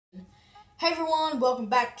Hey everyone, welcome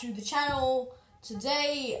back to the channel.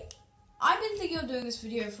 Today, I've been thinking of doing this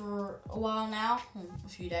video for a while now, a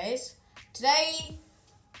few days. Today,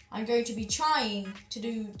 I'm going to be trying to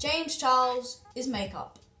do James Charles'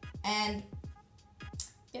 makeup. And,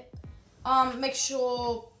 make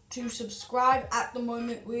sure to subscribe. At the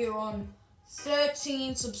moment, we are on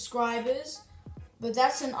 13 subscribers. But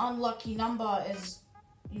that's an unlucky number, as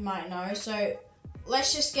you might know. So,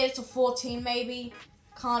 let's just get it to 14 maybe.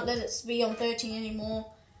 Can't let it be on 13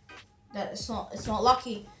 anymore. It's not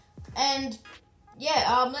lucky. And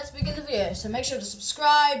yeah, let's begin the video. So make sure to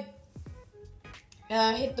subscribe,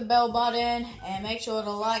 hit the bell button, and make sure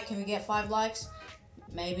to like. Can we get 5 likes?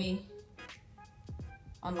 Maybe.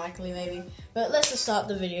 Unlikely, maybe. But let's just start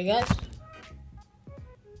the video, guys.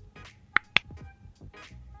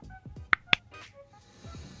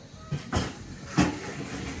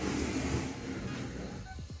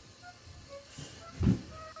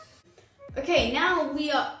 Okay, now we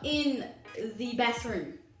are in the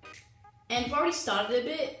bathroom. And I've already started a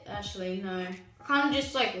bit. Actually, no. I kind of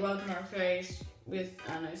just like rubbed my face with,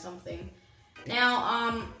 I don't know, something.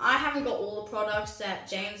 Now, I haven't got all the products that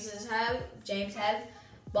James has,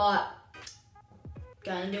 but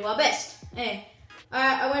gonna do our best. Anyway,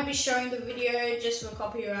 I won't be showing the video just for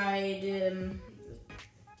copyright,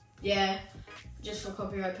 just for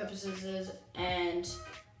copyright purposes, and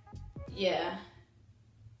yeah.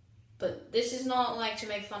 But this is not like to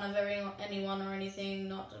make fun of anyone or anything,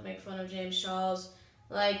 not to make fun of James Charles.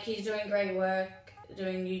 Like, he's doing great work,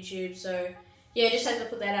 doing YouTube, so yeah, just had to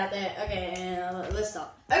put that out there. Okay, let's start.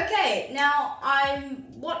 Okay, now I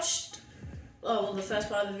watched, the first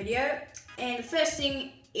part of the video, and the first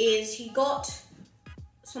thing is he got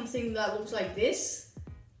something that looks like this.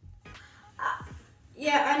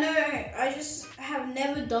 Yeah, I know, I just have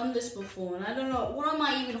never done this before, and I don't know, what am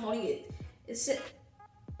I even holding it?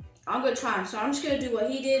 I'm gonna try him, so I'm just gonna do what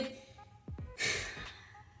he did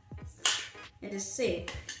and just see.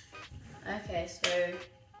 Okay, so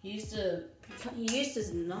he used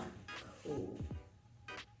his knuckle.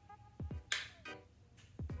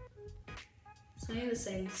 It's not even the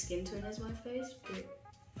same skin tone as my face, but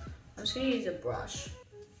I'm just gonna use a brush.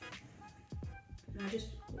 And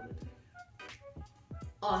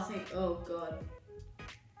oh god.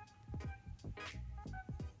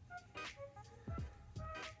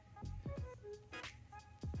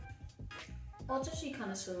 Oh, it's actually kind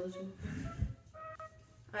of similar to.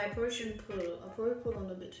 I probably shouldn't put. I probably put on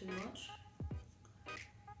a bit too much.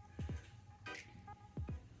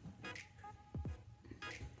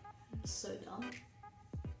 I'm so dumb.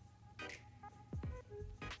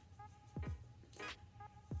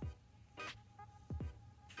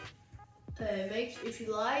 If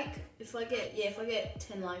you like, if I get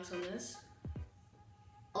 10 likes on this,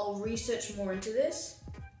 I'll research more into this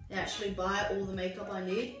and actually buy all the makeup I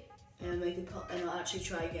need. And I'll actually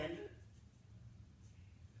try again.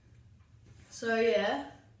 So yeah.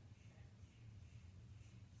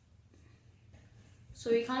 So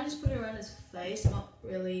we kind of just put it around his face, not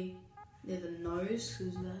really near the nose,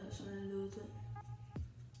 because that has something to do with it.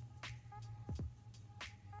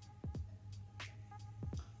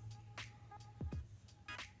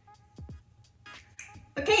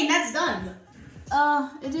 Okay, that's done.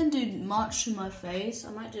 It didn't do much to my face.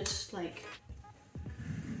 I might just like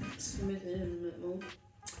smooth it in a bit more.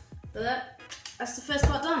 But that's the first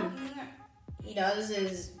part done. You know,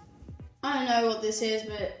 I don't know what this is,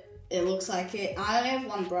 but it looks like it. I only have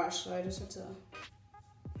one brush, so I just have to.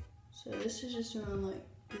 So this is just around like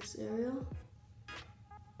this area.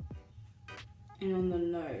 And on the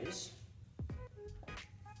nose.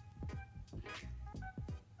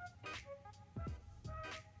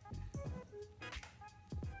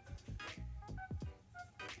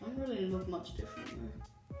 I don't really look much different though.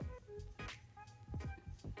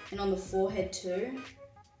 And on the forehead too.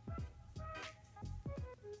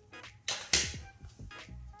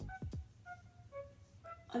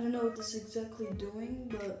 I don't know what this is exactly doing,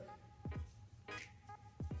 but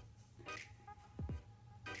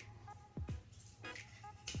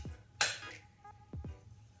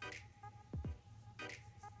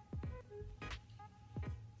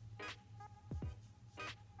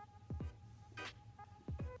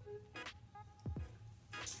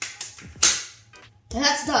and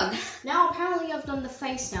that's done. Now apparently I've done the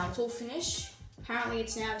face now, it's all finished. Apparently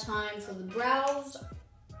it's now time for the brows,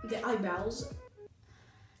 the eyebrows.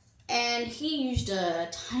 And he used a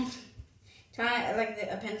tiny, like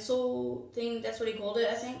a pencil thing, that's what he called it,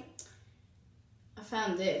 I think. I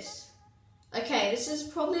found this. Okay, this is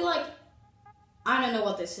probably like, I don't know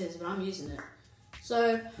what this is, but I'm using it.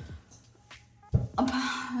 So,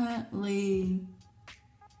 apparently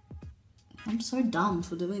I'm so dumb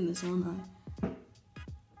for doing this, aren't I?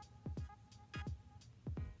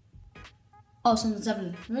 Oh, something's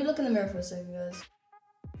happening. Let me look in the mirror for a second, guys.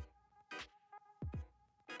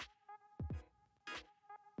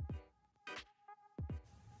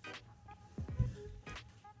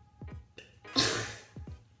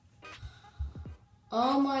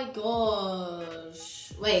 Oh my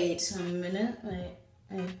gosh. Wait a minute. Wait.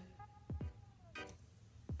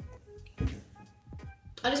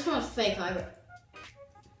 I just put a fake eyebrow.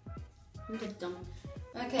 I'm just dumb.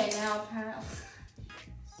 Okay, now apparently.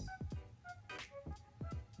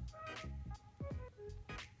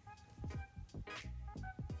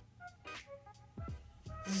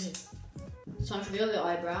 It's time for the other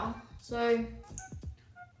eyebrow. So,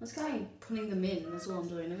 let's kind of putting them in. That's all I'm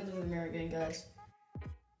doing. Let me look in the mirror again, guys.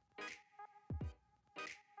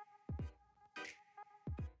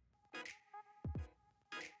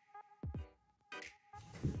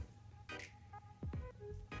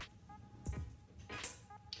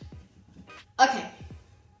 Okay.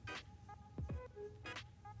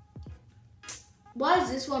 Why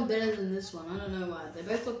is this one better than this one? I don't know why. They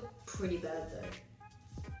both look pretty bad though.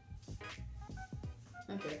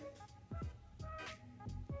 Okay.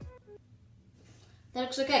 That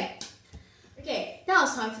looks okay. Okay, now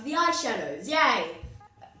it's time for the eyeshadows. Yay!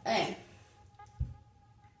 Hey.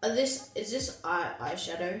 Is this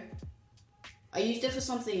eyeshadow? I used it for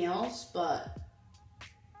something else, but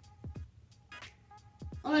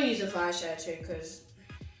I'm gonna use it for eyeshadow too, because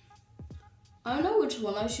I don't know which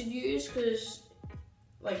one I should use, because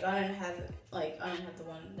like I don't have the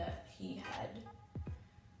one that he had.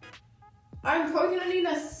 I'm probably gonna need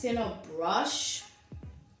a thinner brush.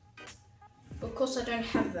 Of course I don't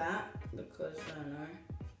have that, because I don't know.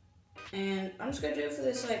 And I'm just gonna do it for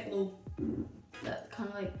this like little, that kind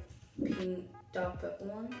of like pink dark purple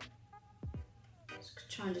one. Just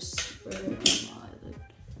try and just spread it on my eyelid.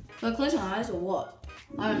 Do I close my eyes or what?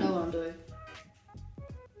 I don't know what I'm doing.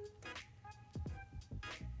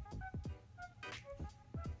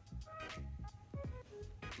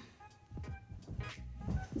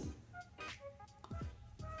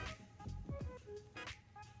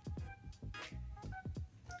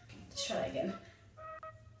 Let's try that again.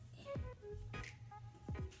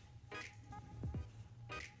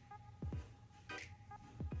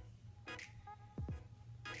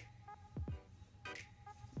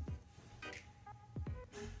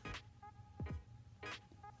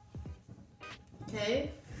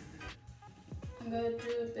 Okay, I'm going to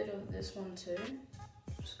do a bit of this one too,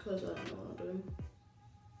 just because I don't know what I'm doing.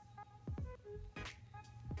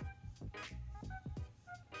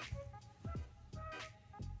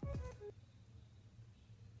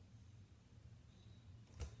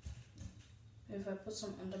 Maybe if I put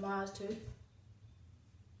some under my eyes too.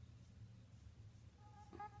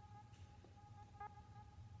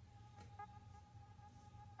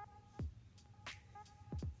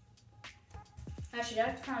 Actually,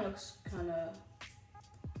 that kind of looks kind of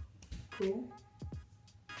cool.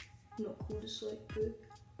 Not cool, just like good.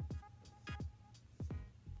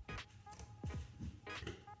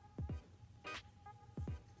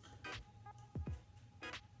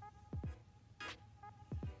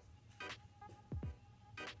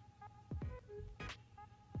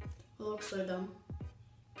 It looks so dumb.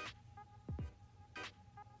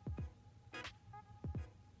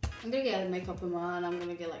 I'm gonna get makeup in my eye and I'm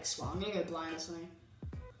gonna get like swell. I'm gonna go blind or something.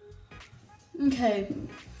 Okay.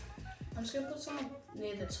 I'm just gonna put some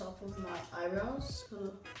near the top of my eyebrows.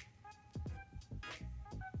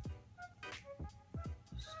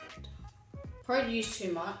 Probably use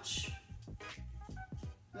too much.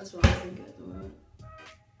 That's what I'm thinking at the moment.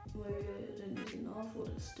 Maybe I didn't use enough or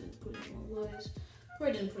just didn't put it in the wrong place.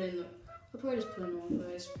 Probably didn't put it in the, I probably just put it in the wrong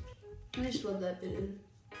place. Let me just rub that bit in.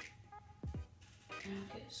 And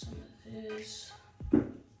I'll get some of this.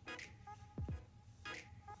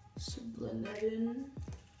 Just to blend that in.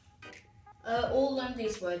 All learned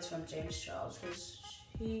these words from James Charles, because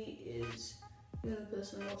he is the only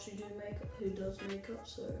person who actually does makeup,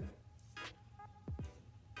 so.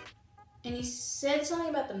 And he said something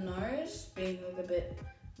about the nose being like a bit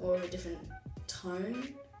more of a different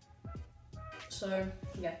tone. So,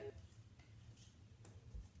 yeah.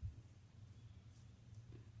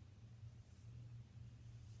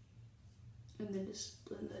 And then just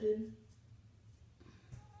blend that in.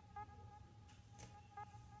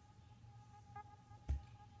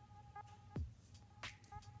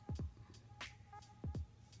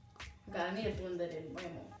 Okay, I need to blend that in way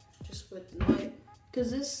more. Just with my,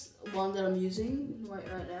 because this one that I'm using right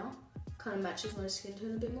now kind of matches my skin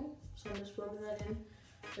tone a bit more. So I'm just rubbing that in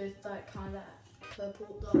with that kind of that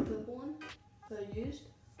purple, dark purple one that I used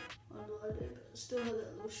under highlighted, but it still has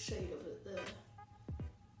that little shade of it there.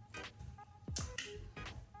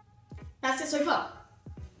 That's it so far.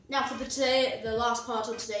 Now for the last part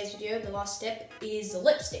of today's video, the last step is the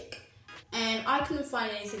lipstick. And I couldn't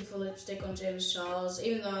find anything for lipstick on James Charles,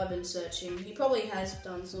 even though I've been searching. He probably has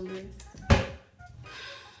done something.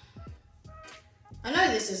 I know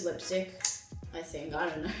this is lipstick, I think, I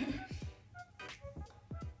don't know.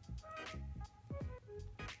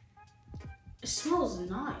 It smells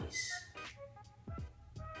nice.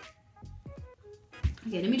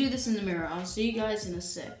 Okay, let me do this in the mirror. I'll see you guys in a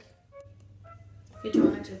sec. Good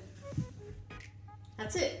job, actually.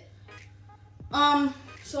 That's it.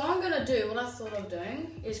 So what I'm gonna do, what I thought of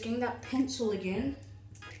doing, is getting that pencil again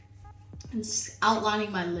and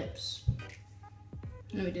outlining my lips.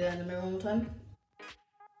 Let me do that in the mirror one more time.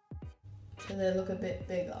 So they look a bit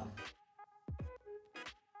bigger.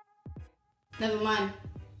 Never mind.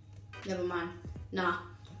 Never mind. Nah.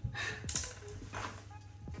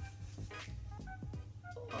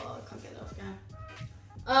 Oh, I can't get it off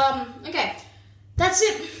camera. Okay. That's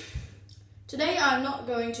it. Today I'm not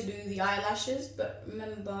going to do the eyelashes, but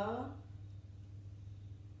remember...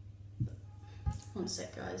 One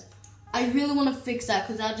sec, guys. I really want to fix that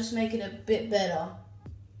because that'll just make it a bit better.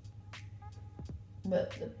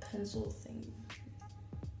 But the pencil thing...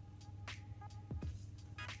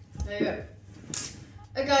 There you go.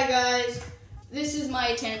 Okay, guys. This is my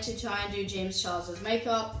attempt to try and do James Charles's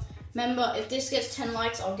makeup. Remember, if this gets 10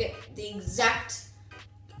 likes, I'll get the exact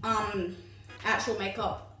actual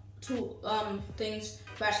makeup things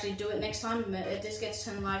to actually do it next time. If this gets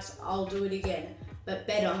 10 likes, I'll do it again, but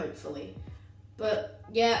better hopefully. But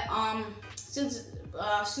yeah, since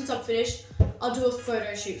I'm finished, I'll do a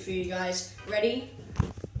photo shoot for you guys. Ready?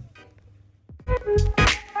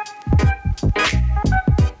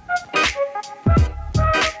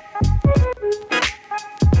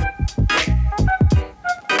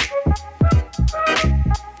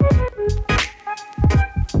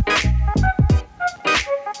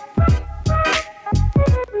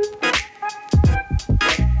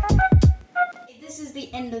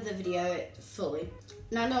 End of the video fully.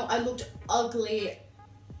 Now I know I looked ugly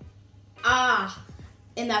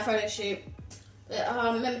in that photo shoot.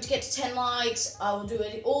 Remember to get to 10 likes, I will do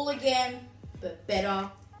it all again, but better.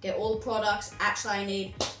 Get all the products actually I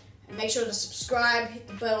need. And make sure to subscribe, hit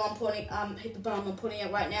the bell I'm pointing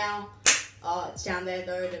at right now. It's down there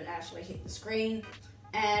though, don't actually hit the screen.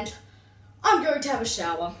 And I'm going to have a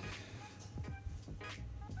shower.